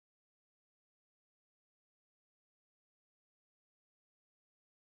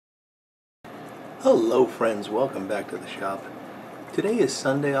Hello friends, welcome back to the shop. Today is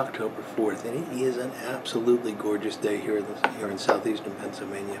Sunday, October 4th, and it is an absolutely gorgeous day here in southeastern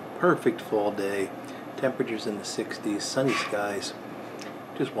Pennsylvania. Perfect fall day, temperatures in the 60s, sunny skies,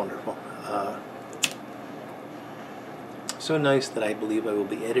 just wonderful. So nice that I believe I will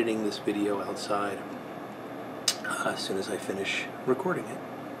be editing this video outside as soon as I finish recording it.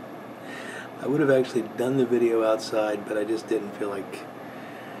 I would have actually done the video outside, but I just didn't feel like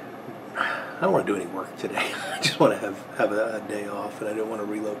I don't want to do any work today. I just want to have a day off, and I don't want to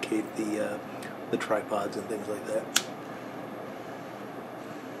relocate the tripods and things like that.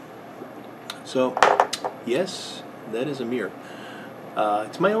 So, yes, that is a mirror.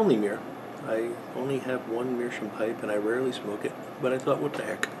 It's my only mirror. I only have one meerschaum pipe, and I rarely smoke it, but I thought, what the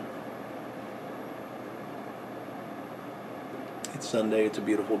heck. It's Sunday, it's a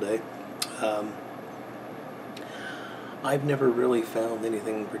beautiful day. I've never really found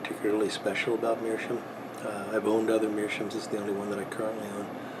anything particularly special about meerschaum. I've owned other meerschaums. It's the only one that I currently own.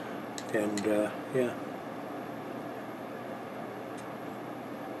 And yeah.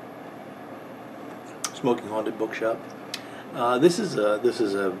 Smoking Haunted Bookshop. This is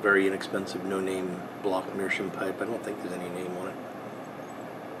a very inexpensive, no-name block meerschaum pipe. I don't think there's any name on it.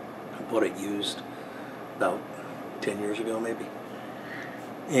 I bought it used about 10 years ago, maybe.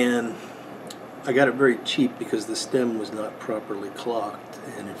 And I got it very cheap because the stem was not properly clocked,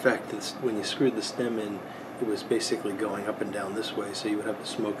 and in fact when you screwed the stem in, it was basically going up and down this way, so you would have to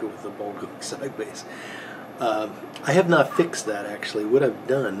smoke it with the bulb going sideways. I have not fixed that, actually. What I've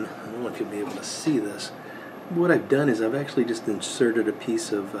done, I don't know if you'll be able to see this, what I've done is I've actually just inserted a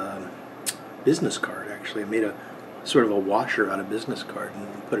piece of business card. Actually, I made a sort of a washer out of business card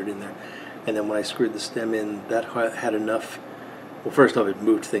and put it in there, and then when I screwed the stem in, that had enough. Well, first off, it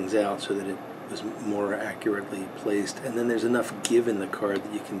moved things out so that it was more accurately placed, and then there's enough give in the card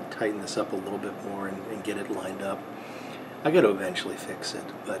that you can tighten this up a little bit more and get it lined up. I got to eventually fix it,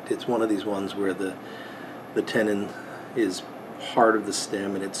 but it's one of these ones where the tenon is part of the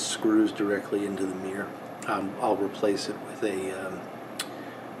stem and it screws directly into the mirror. I'll replace it with a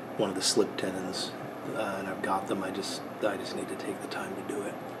one of the slip tenons, and I've got them. I just need to take the time to do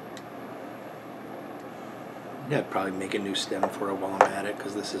it. Yeah, I'd probably make a new stem for it while I'm at it,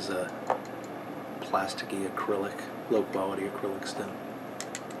 because this is a plasticky acrylic, low quality acrylic stem.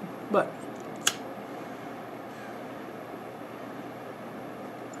 But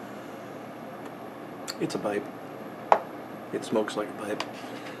it's a pipe. It smokes like a pipe.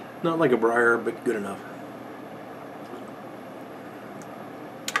 Not like a briar, but good enough.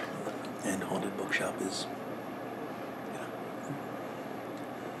 And Haunted Bookshop is,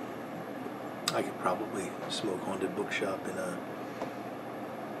 I could probably smoke Haunted Bookshop in a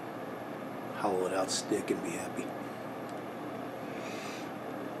hollowed out stick and be happy.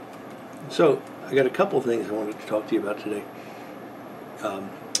 So I got a couple things I wanted to talk to you about today.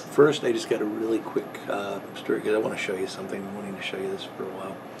 First, I just got a really quick story because I want to show you something. I've been wanting to show you this for a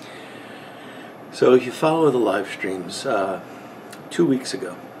while. So if you follow the live streams, 2 weeks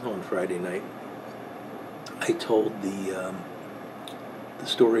ago on Friday night, I told the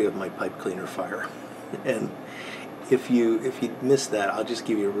story of my pipe cleaner fire. And if you missed that, I'll just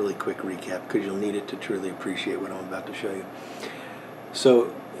give you a really quick recap because you'll need it to truly appreciate what I'm about to show you.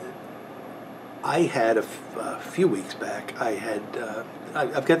 So I had a few weeks back,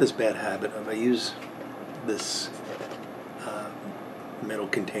 I've got this bad habit of I use this metal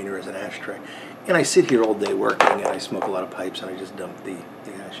container as an ashtray, and I sit here all day working and I smoke a lot of pipes and I just dump the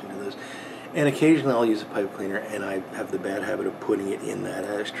ash into those. And occasionally I'll use a pipe cleaner and I have the bad habit of putting it in that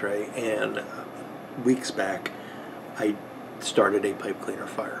ashtray, and weeks back I started a pipe cleaner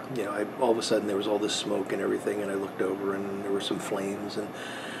fire. You know, all of a sudden there was all this smoke and everything, and I looked over and there were some flames, and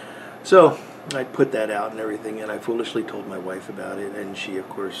so I put that out and everything, and I foolishly told my wife about it, and she of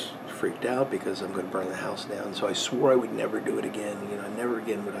course freaked out because I'm going to burn the house down. So I swore I would never do it again. You know, never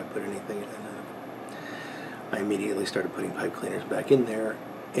again would I put anything in it. I immediately started putting pipe cleaners back in there.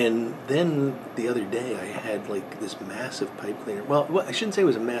 And then the other day I had like this massive pipe cleaner. Well, I shouldn't say it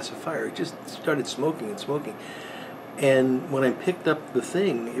was a massive fire. It just started smoking and smoking. And when I picked up the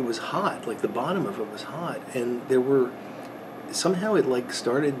thing, it was hot. Like the bottom of it was hot. And there were, somehow it like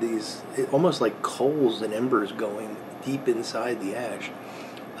started these, almost like coals and embers going deep inside the ash.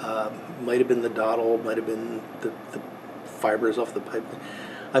 Might have been the dottle, might have been the fibers off the pipe.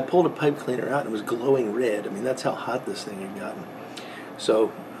 I pulled a pipe cleaner out and it was glowing red. I mean, that's how hot this thing had gotten.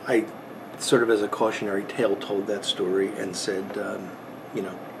 So I, sort of as a cautionary tale, told that story and said, you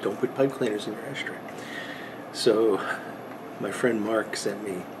know, don't put pipe cleaners in your ashtray. So my friend Mark sent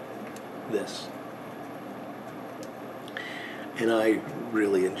me this. And I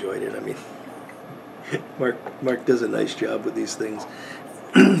really enjoyed it. I mean, Mark does a nice job with these things.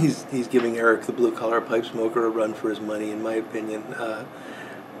 He's giving Eric, the blue collar pipe smoker, a run for his money, in my opinion,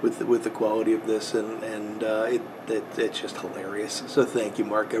 with the quality of this, and it's just hilarious. So thank you,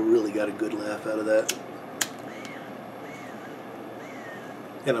 Mark. I really got a good laugh out of that,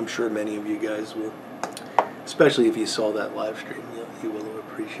 and I'm sure many of you guys will, especially if you saw that live stream. You will have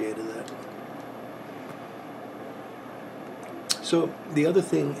appreciated that. So the other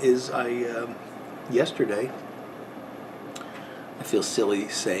thing is, yesterday, I feel silly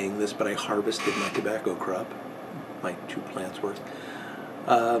saying this, but I harvested my tobacco crop, my 2 plants worth.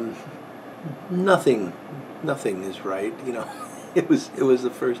 Nothing is right, you know. It was the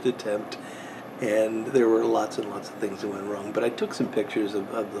first attempt, and there were lots and lots of things that went wrong. But I took some pictures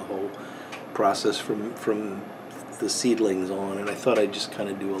of the whole process from the seedlings on, and I thought I'd just kind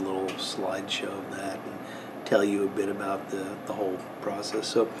of do a little slideshow of that and tell you a bit about the whole process.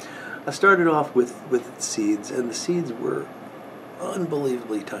 So I started off with seeds, and the seeds were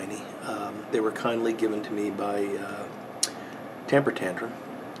unbelievably tiny. They were kindly given to me by Temper Tantrum,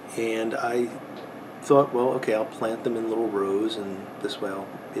 and I thought, well, okay, I'll plant them in little rows, and this way I'll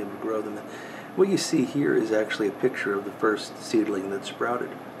be able to grow them. What you see here is actually a picture of the first seedling that sprouted.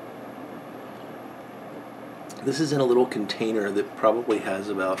 This is in a little container that probably has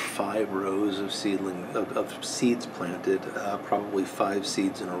about 5 rows of seeds planted, probably 5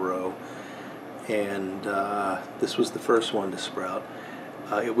 seeds in a row. And this was the first one to sprout.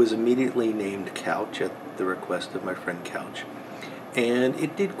 It was immediately named Couch at the request of my friend Couch. And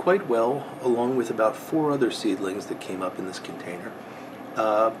it did quite well, along with about 4 other seedlings that came up in this container.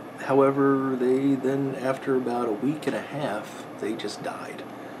 However, they then, after about a week and a half, they just died.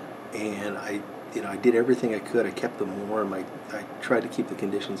 And I did everything I could. I kept them warm. I tried to keep the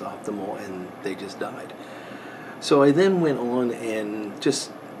conditions optimal, and they just died. So I then went on and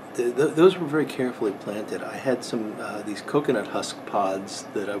just, those were very carefully planted. I had some these coconut husk pods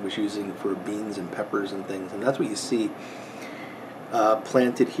that I was using for beans and peppers and things, and that's what you see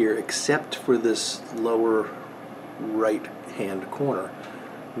planted here, except for this lower right hand corner,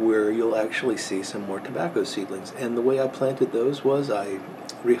 where you'll actually see some more tobacco seedlings. And the way I planted those was I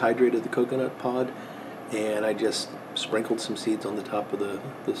rehydrated the coconut pod, and I just sprinkled some seeds on the top of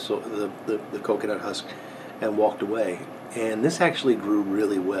the coconut husk and walked away. And this actually grew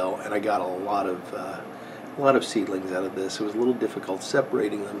really well, and I got a lot of seedlings out of this. It was a little difficult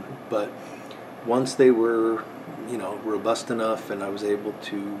separating them, but once they were, robust enough, and I was able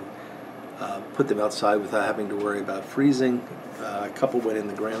to put them outside without having to worry about freezing, a couple went in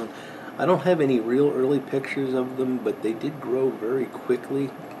the ground. I don't have any real early pictures of them, but they did grow very quickly.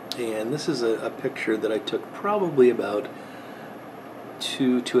 And this is a picture that I took probably about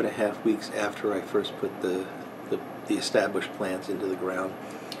 2.5 weeks after I first put the established plants into the ground.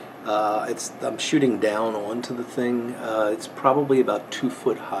 I'm shooting down onto the thing. It's probably about 2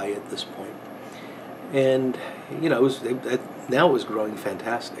 foot high at this point. And now it was growing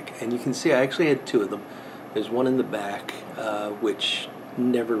fantastic. And you can see I actually had 2 of them. There's one in the back, which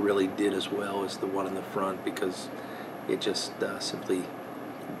never really did as well as the one in the front, because it just simply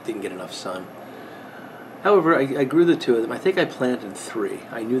didn't get enough sun. However, I grew the 2 of them. I think I planted 3.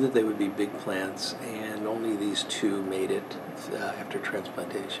 I knew that they would be big plants, and only these 2 made it after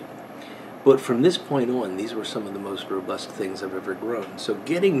transplantation. But from this point on, these were some of the most robust things I've ever grown. So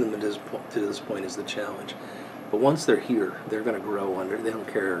getting them to this point is the challenge. But once they're here, they're going to grow under. They don't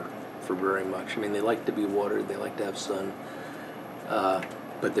care for very much. I mean, they like to be watered. They like to have sun.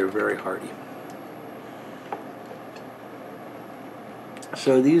 But they're very hardy.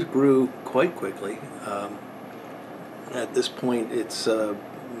 So these grew quite quickly. At this point, it's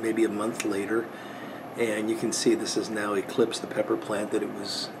maybe a month later, and you can see this has now eclipsed the pepper plant that it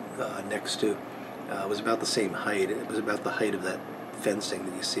was next to. It was about the same height. It was about the height of that fencing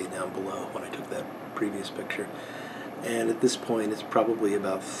that you see down below when I took that previous picture. And at this point, it's probably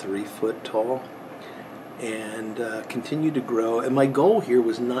about 3 foot tall, and continued to grow. And my goal here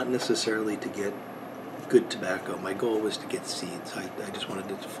was not necessarily to get good tobacco. My goal was to get seeds. I just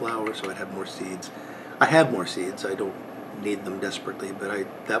wanted it to flower so I'd have more seeds. I have more seeds. I don't need them desperately, but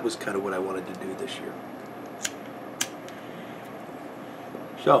that was kind of what I wanted to do this year.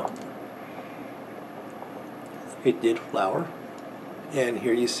 So it did flower, and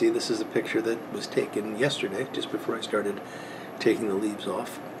here you see this is a picture that was taken yesterday, just before I started taking the leaves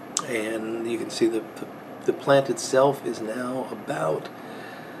off. And you can see the plant itself is now about,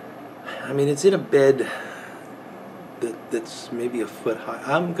 it's in a bed that's maybe a foot high.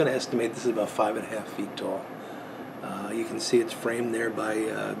 I'm going to estimate this is about 5.5 feet tall. You can see it's framed there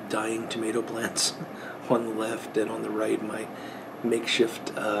by dying tomato plants on the left, and on the right my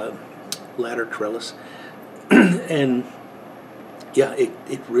makeshift ladder trellis. And yeah,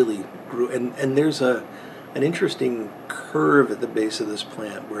 it really grew. And there's an interesting curve at the base of this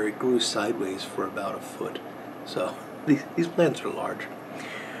plant where it grew sideways for about a foot. So these plants are large.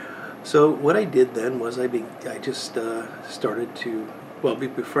 So what I did then was I just started to, well,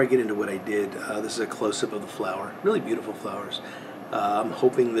 before I get into what I did, this is a close-up of the flower. Really beautiful flowers. I'm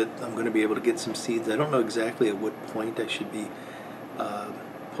hoping that I'm going to be able to get some seeds. I don't know exactly at what point I should be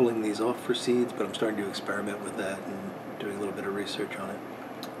pulling these off for seeds, but I'm starting to experiment with that and doing a little bit of research on it.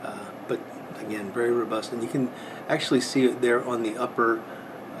 But again, very robust. And you can actually see it there on the upper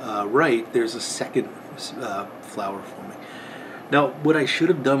right. There's a second flower forming. Now, what I should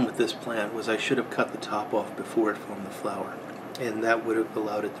have done with this plant was I should have cut the top off before it formed the flower. And that would have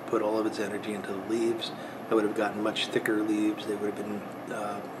allowed it to put all of its energy into the leaves. I would have gotten much thicker leaves. They would have been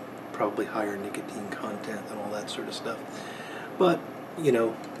probably higher nicotine content and all that sort of stuff. But, you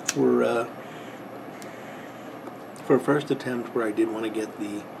know, for a first attempt where I did want to get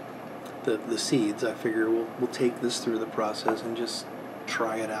the seeds, I figure we'll take this through the process and just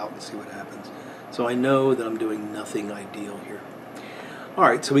try it out and see what happens. So I know that I'm doing nothing ideal here.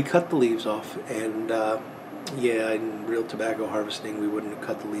 Alright, so we cut the leaves off, and yeah, in real tobacco harvesting we wouldn't have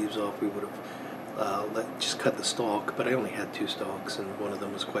cut the leaves off, we would have just cut the stalk, but I only had 2 stalks and one of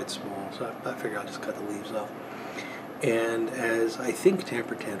them was quite small, so I figured I'll just cut the leaves off. And as I think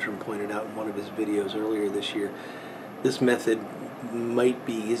Tamper Tantrum pointed out in one of his videos earlier this year, this method might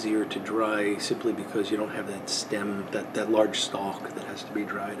be easier to dry simply because you don't have that stem, that large stalk that has to be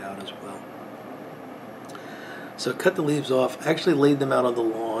dried out as well. So cut the leaves off, actually laid them out on the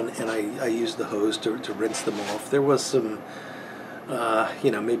lawn, and I used the hose to rinse them off. There was some,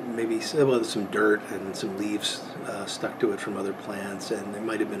 you know, maybe well, some dirt and some leaves stuck to it from other plants, and there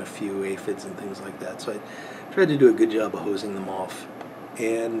might have been a few aphids and things like that. So I tried to do a good job of hosing them off.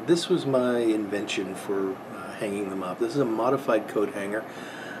 And this was my invention for hanging them up. This is a modified coat hanger.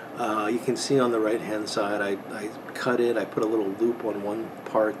 You can see on the right hand side I cut it, I put a little loop on one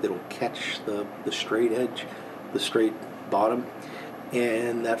part that'll catch the straight edge, the straight bottom,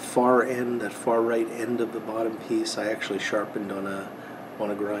 and that far end, that far right end of the bottom piece I actually sharpened on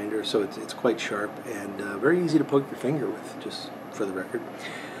a grinder, so it's quite sharp and very easy to poke your finger with, just for the record.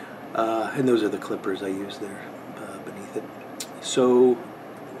 And those are the clippers I used there beneath it. So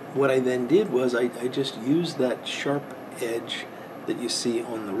what I then did was I just used that sharp edge that you see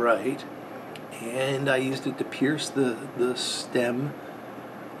on the right, and I used it to pierce the stem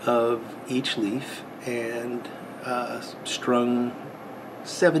of each leaf, and strung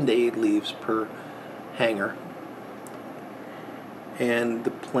 7 to 8 leaves per hanger. And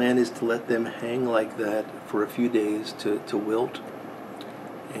the plan is to let them hang like that for a few days to wilt.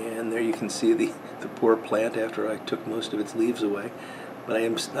 And there you can see the poor plant after I took most of its leaves away. But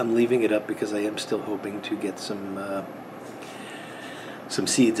I'm leaving it up because I am still hoping to get some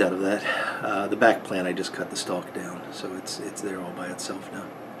seeds out of that. The back plant I just cut the stalk down, so it's there all by itself now.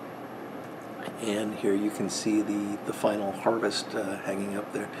 And here you can see the final harvest hanging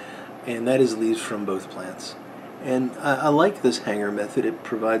up there, and that is leaves from both plants. And I like this hanger method. It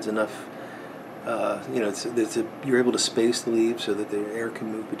provides enough, you know, you're able to space the leaves so that the air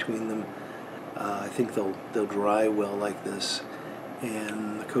can move between them. I think they'll dry well like this,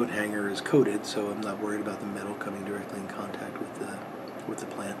 and the coat hanger is coated, so I'm not worried about the metal coming directly in contact with the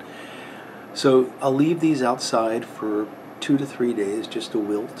plant. So I'll leave these outside for 2 to 3 days just to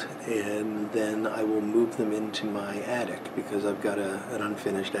wilt, and then I will move them into my attic because I've got an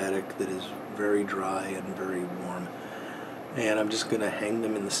unfinished attic that is very dry and very warm. And I'm just going to hang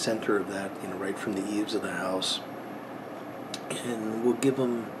them in the center of that, you know, right from the eaves of the house. And we'll give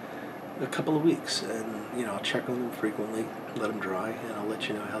them a couple of weeks, and you know, I'll check on them frequently, let them dry, and I'll let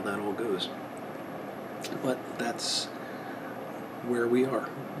you know how that all goes. But that's where we are.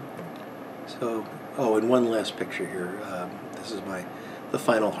 So, oh, and one last picture here. This is the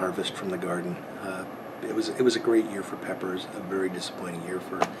final harvest from the garden. It was a great year for peppers, a very disappointing year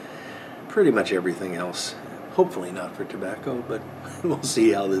for pretty much everything else. Hopefully not for tobacco, but we'll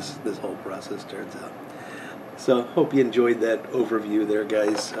see how this whole process turns out. So, hope you enjoyed that overview there,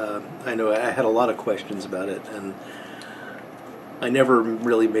 guys. I know I had a lot of questions about it, and I never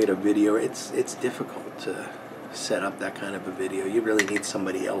really made a video. It's difficult to set up that kind of a video. You really need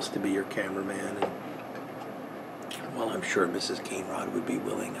somebody else to be your cameraman, and well, I'm sure Mrs. Cainrod would be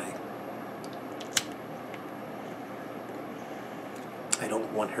willing. I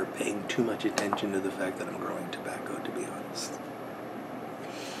don't want her paying too much attention to the fact that I'm growing tobacco, to be honest.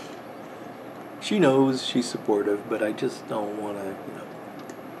 She knows, she's supportive, but I just don't want to, you know.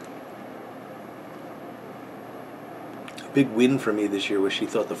 big win for me this year was she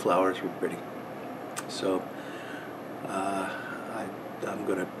thought the flowers were pretty. So I'm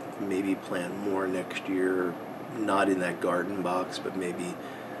going to maybe plant more next year, not in that garden box, but maybe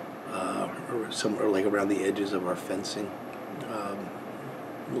or somewhere like around the edges of our fencing.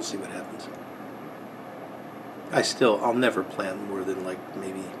 We'll see what happens. I'll never plant more than like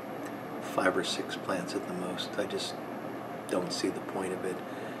maybe 5 or 6 plants at the most. I just don't see the point of it,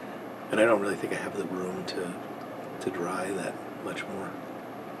 and I don't really think I have the room to dry that much more.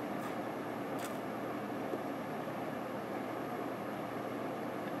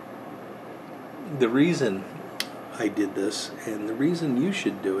 The reason I did this, and the reason you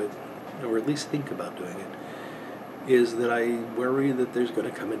should do it, or at least think about doing it, is that I worry that there's going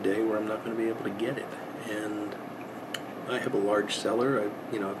to come a day where I'm not going to be able to get it. And I have a large cellar. I've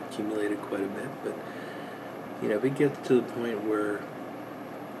accumulated quite a bit, but if it gets to the point where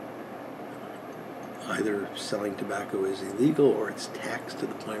either selling tobacco is illegal or it's taxed to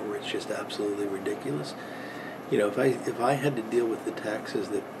the point where it's just absolutely ridiculous. If I had to deal with the taxes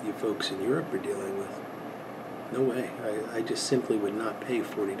that you folks in Europe are dealing with, no way. I just simply would not pay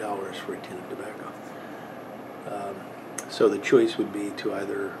 $40 for a tin of tobacco. So the choice would be to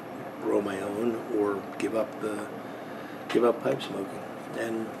either grow my own or give up pipe smoking.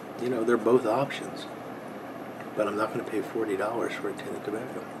 And they're both options. But I'm not going to pay $40 for a tin of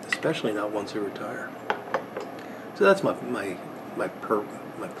tobacco, especially not once I retire. So that's my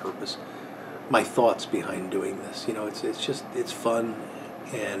purpose, my thoughts behind doing this. It's fun,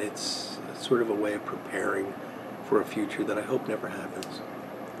 and it's sort of a way of preparing for a future that I hope never happens.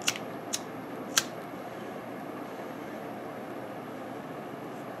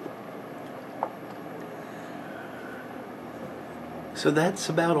 So that's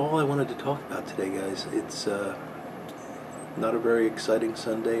about all I wanted to talk about today, guys. It's not a very exciting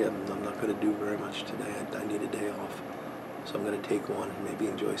Sunday. I'm not going to do very much today. I need a day off. So I'm going to take one and maybe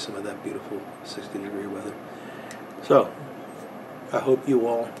enjoy some of that beautiful 60-degree weather. So I hope you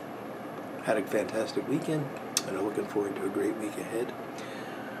all had a fantastic weekend, and are looking forward to a great week ahead.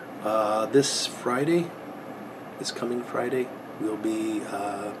 This coming Friday, will be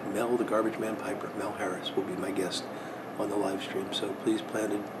Mel, the Garbage Man Piper, Mel Harris, will be my guest on the live stream. So please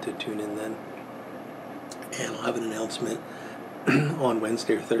plan to tune in then. And I'll have an announcement on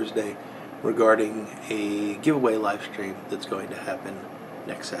Wednesday or Thursday regarding a giveaway live stream that's going to happen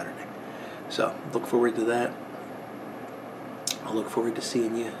next Saturday. So look forward to that. I'll look forward to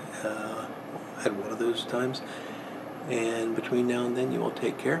seeing you at one of those times. And between now and then, you all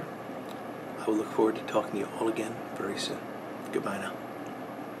take care. I will look forward to talking to you all again very soon. Goodbye now.